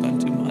 I've just done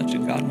too much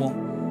and God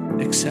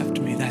won't accept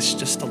me. That's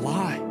just a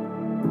lie.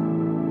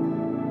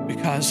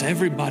 Because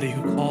everybody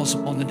who calls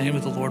upon the name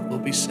of the Lord will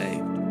be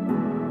saved.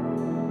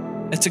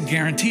 It's a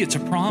guarantee. It's a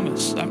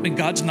promise. I mean,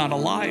 God's not a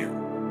liar.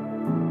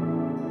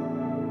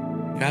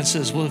 God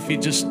says, well, if you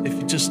just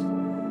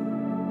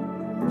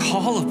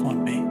call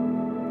upon me,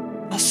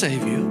 I'll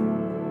save you.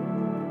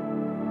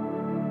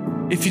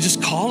 If you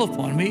just call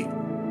upon me,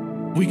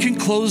 we can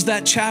close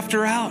that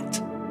chapter out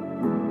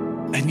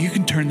and you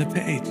can turn the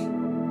page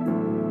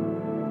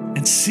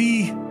and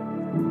see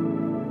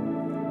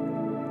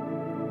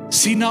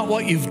not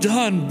what you've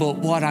done, but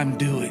what I'm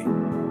doing.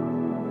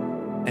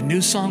 And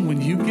New Song,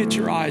 when you get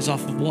your eyes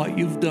off of what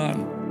you've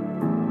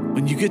done,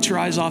 when you get your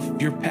eyes off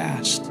of your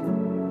past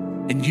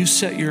and you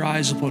set your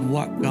eyes upon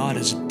what God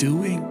is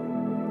doing,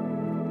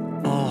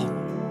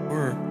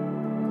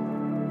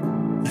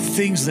 the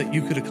things that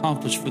you could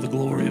accomplish for the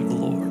glory of the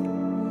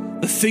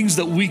Lord, the things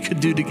that we could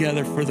do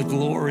together for the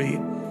glory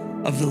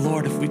of the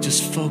Lord if we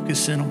just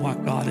focus in on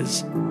what God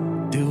is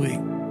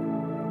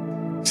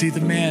doing. See,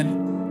 the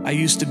man I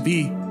used to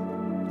be,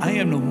 I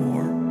am no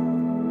more.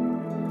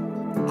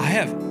 I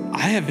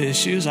have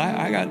issues.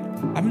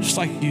 I'm just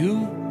like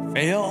you,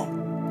 fail.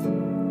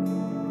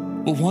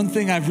 But one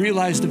thing I've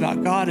realized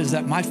about God is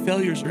that my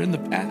failures are in the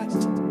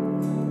past,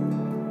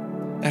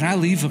 and I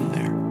leave them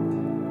there.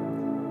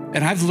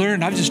 And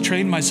I've just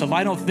trained myself.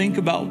 I don't think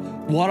about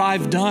what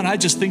I've done. I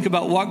just think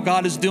about what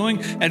God is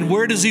doing and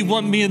where does he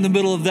want me in the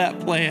middle of that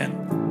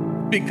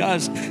plan?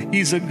 Because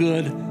he's a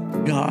good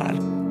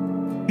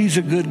God. He's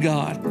a good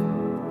God.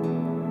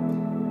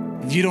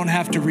 You don't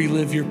have to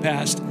relive your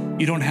past.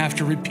 You don't have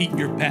to repeat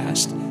your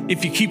past.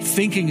 If you keep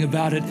thinking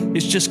about it,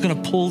 it's just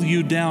going to pull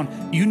you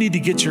down. You need to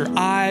get your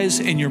eyes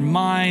and your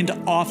mind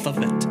off of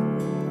it.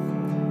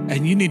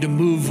 And you need to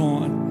move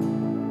on.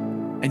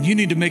 And you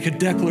need to make a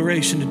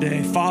declaration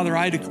today. Father,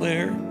 I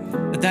declare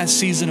that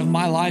season of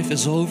my life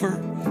is over.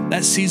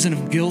 That season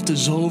of guilt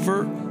is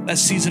over. That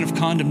season of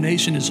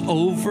condemnation is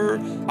over.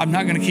 I'm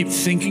not going to keep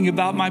thinking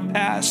about my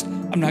past.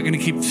 I'm not going to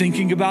keep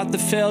thinking about the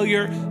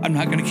failure. I'm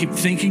not going to keep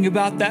thinking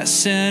about that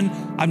sin.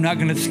 I'm not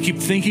going to keep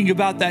thinking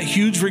about that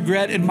huge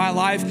regret in my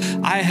life.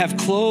 I have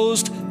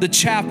closed the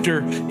chapter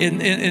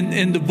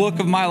in the book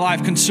of my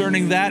life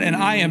concerning that, and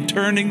I am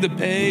turning the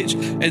page.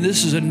 And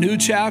this is a new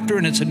chapter,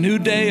 and it's a new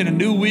day, and a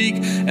new week,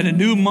 and a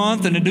new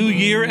month, and a new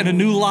year, and a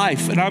new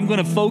life. And I'm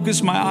going to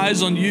focus my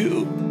eyes on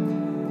you,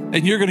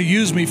 and you're going to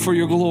use me for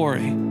your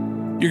glory.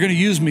 You're going to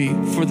use me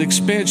for the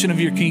expansion of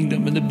your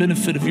kingdom and the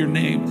benefit of your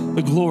name,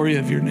 the glory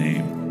of your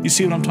name. You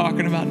see what I'm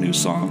talking about, New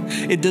Song?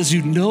 It does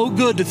you no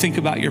good to think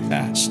about your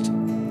past.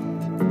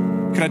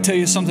 Can I tell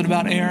you something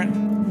about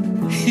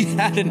Aaron? He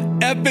had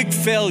an epic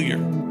failure,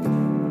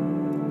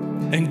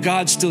 and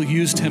God still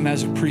used him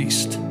as a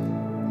priest.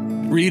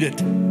 Read it.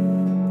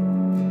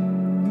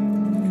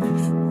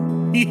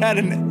 He had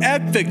an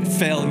epic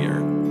failure,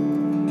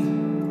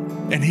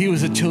 and he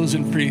was a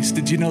chosen priest.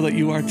 Did you know that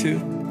you are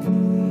too?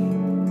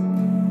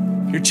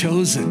 You're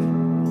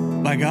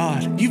chosen by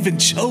God. You've been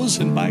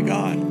chosen by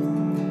God.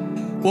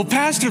 Well,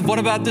 Pastor, what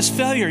about this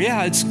failure?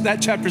 Yeah,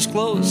 that chapter's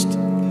closed.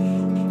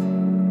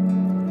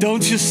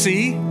 Don't you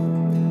see?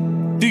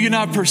 Do you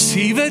not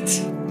perceive it?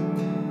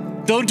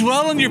 Don't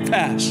dwell on your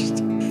past.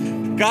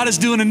 God is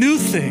doing a new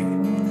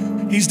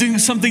thing. He's doing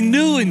something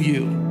new in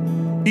you.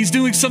 He's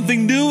doing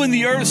something new in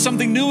the earth,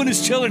 something new in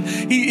his children.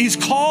 He's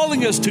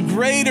calling us to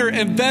greater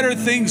and better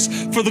things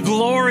for the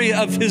glory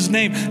of his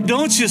name.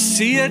 Don't you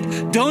see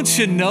it? Don't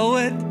you know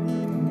it?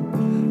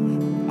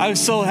 I was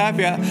so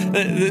happy.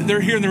 They're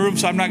here in the room,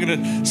 so I'm not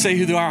going to say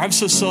who they are. I'm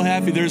so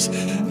happy. There's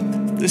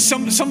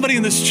somebody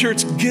in this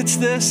church gets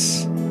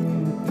this.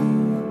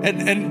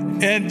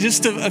 And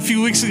just a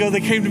few weeks ago,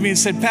 they came to me and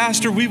said,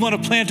 Pastor, we want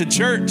to plant a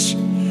church.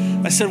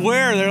 I said,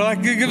 where? They're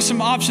like, give us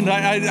some options.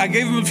 I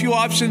gave them a few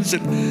options,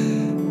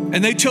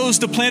 and they chose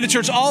to plant a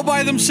church all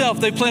by themselves.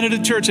 They planted a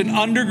church in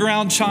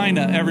underground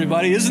China,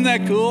 everybody. Isn't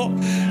that cool?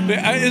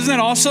 Isn't that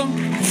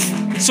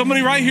awesome?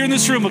 Somebody right here in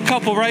this room, a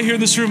couple right here in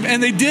this room,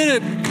 and they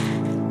did it.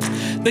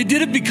 They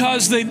did it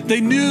because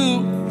they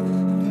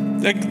knew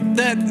that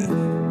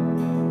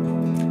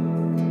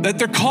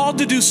they're called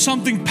to do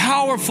something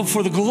powerful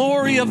for the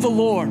glory of the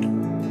Lord.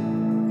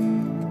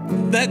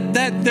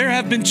 That there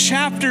have been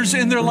chapters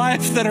in their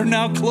life that are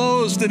now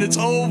closed and it's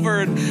over.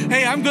 And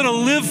hey, I'm going to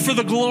live for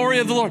the glory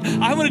of the Lord.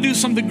 I want to do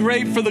something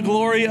great for the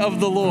glory of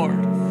the Lord.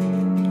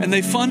 And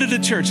they funded a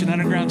church in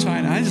underground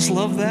China. I just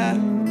love that.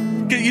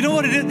 You know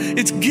what it is?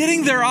 It's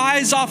getting their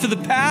eyes off of the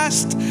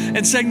past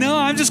and saying, no,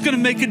 I'm just going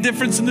to make a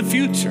difference in the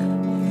future.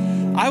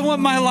 I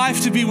want my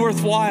life to be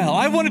worthwhile.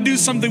 I want to do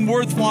something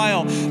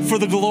worthwhile for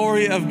the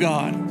glory of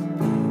God.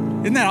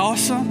 Isn't that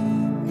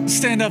awesome?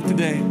 Stand up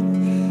today.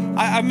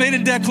 I made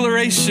a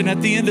declaration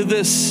at the end of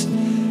this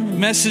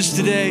message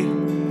today.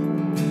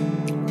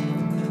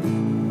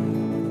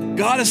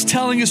 God is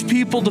telling his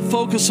people to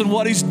focus on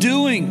what he's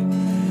doing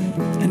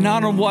and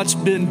not on what's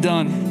been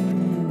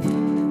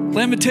done.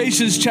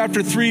 Lamentations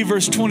chapter 3,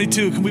 verse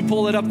 22. Can we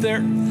pull it up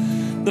there?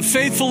 The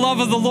faithful love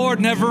of the Lord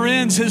never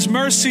ends. His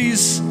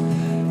mercies,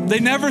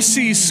 they never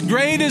cease.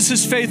 Great is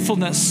his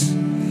faithfulness.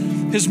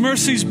 His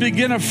mercies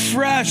begin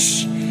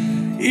afresh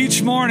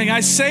each morning. I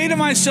say to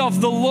myself,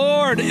 the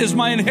Lord is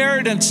my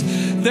inheritance,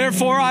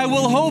 therefore I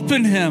will hope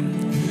in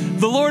him.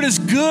 The Lord is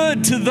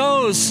good to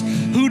those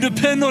who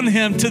depend on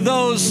him, to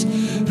those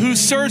who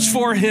search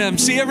for him.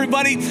 See,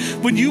 everybody,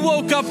 when you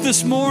woke up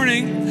this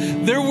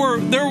morning, there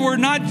were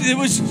not, it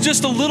was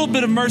just a little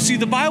bit of mercy.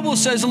 The Bible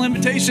says in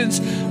Lamentations,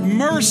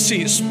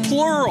 mercies,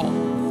 plural.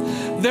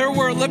 There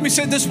were, let me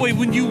say it this way,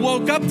 when you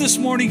woke up this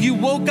morning, you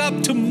woke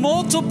up to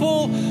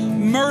multiple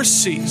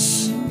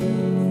mercies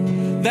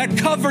that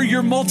cover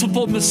your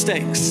multiple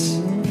mistakes.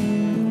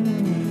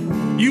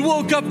 You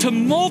woke up to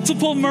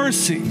multiple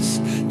mercies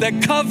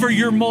that cover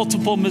your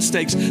multiple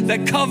mistakes,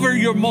 that cover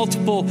your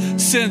multiple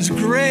sins.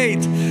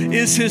 Great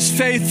is his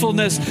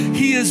faithfulness.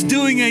 He is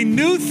doing a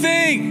new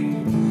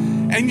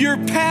thing, and your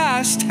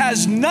past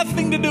has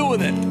nothing to do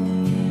with it.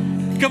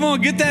 Come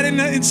on, get that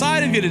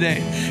inside of you today.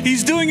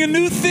 He's doing a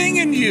new thing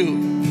in you,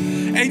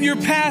 and your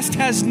past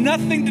has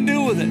nothing to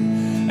do with it.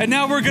 And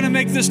now we're going to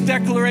make this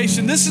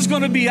declaration. This is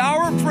going to be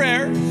our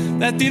prayer.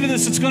 At the end of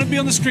this, it's going to be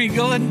on the screen.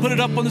 Go ahead and put it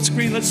up on the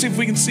screen. Let's see if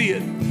we can see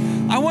it.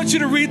 I want you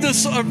to read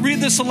this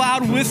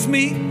aloud with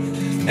me.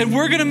 And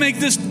we're going to make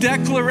this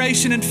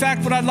declaration. In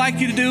fact, what I'd like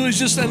you to do is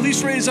just at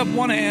least raise up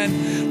one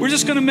hand. We're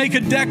just going to make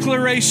a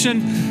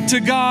declaration to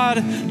God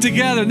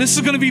together. And this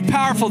is going to be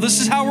powerful. This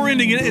is how we're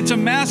ending it. It's a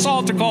mass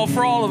altar call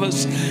for all of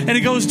us. And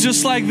it goes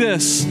just like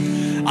this.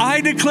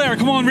 I declare,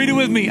 come on, read it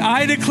with me.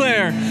 I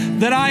declare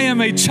that I am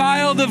a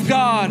child of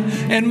God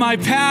and my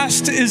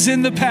past is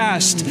in the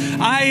past.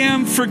 I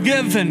am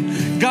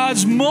forgiven.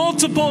 God's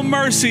multiple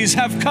mercies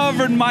have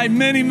covered my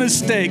many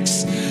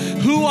mistakes.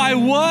 Who I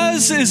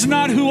was is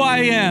not who I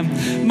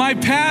am. My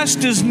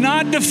past does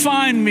not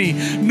define me,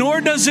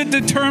 nor does it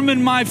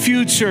determine my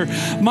future.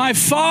 My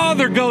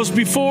Father goes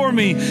before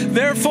me.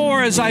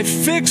 Therefore, as I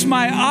fix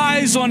my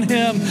eyes on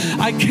him,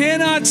 I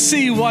cannot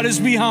see what is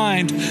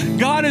behind.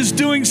 God is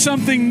doing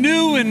something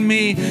new in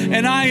me,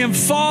 and I am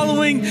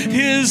following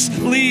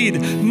his lead.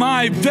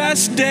 My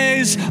best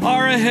days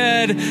are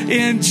ahead.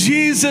 In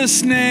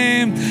Jesus'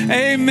 name,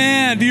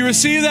 amen. Do you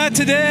receive that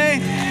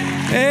today?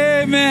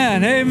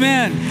 Amen.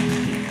 Amen.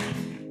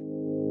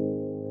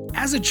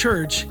 As a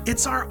church,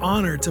 it's our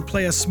honor to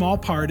play a small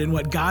part in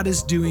what God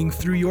is doing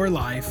through your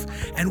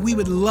life, and we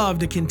would love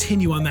to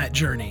continue on that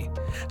journey.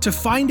 To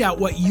find out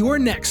what your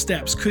next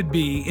steps could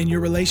be in your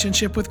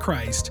relationship with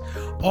Christ,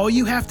 all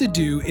you have to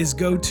do is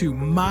go to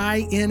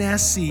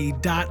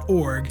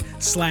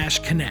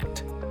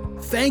mynsc.org/connect.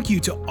 Thank you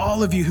to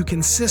all of you who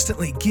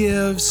consistently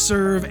give,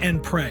 serve,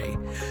 and pray.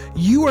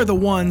 You are the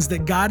ones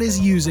that God is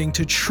using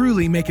to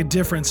truly make a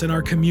difference in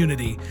our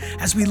community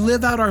as we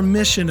live out our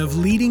mission of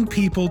leading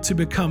people to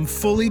become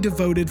fully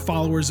devoted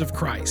followers of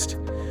Christ.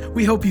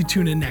 We hope you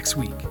tune in next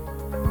week.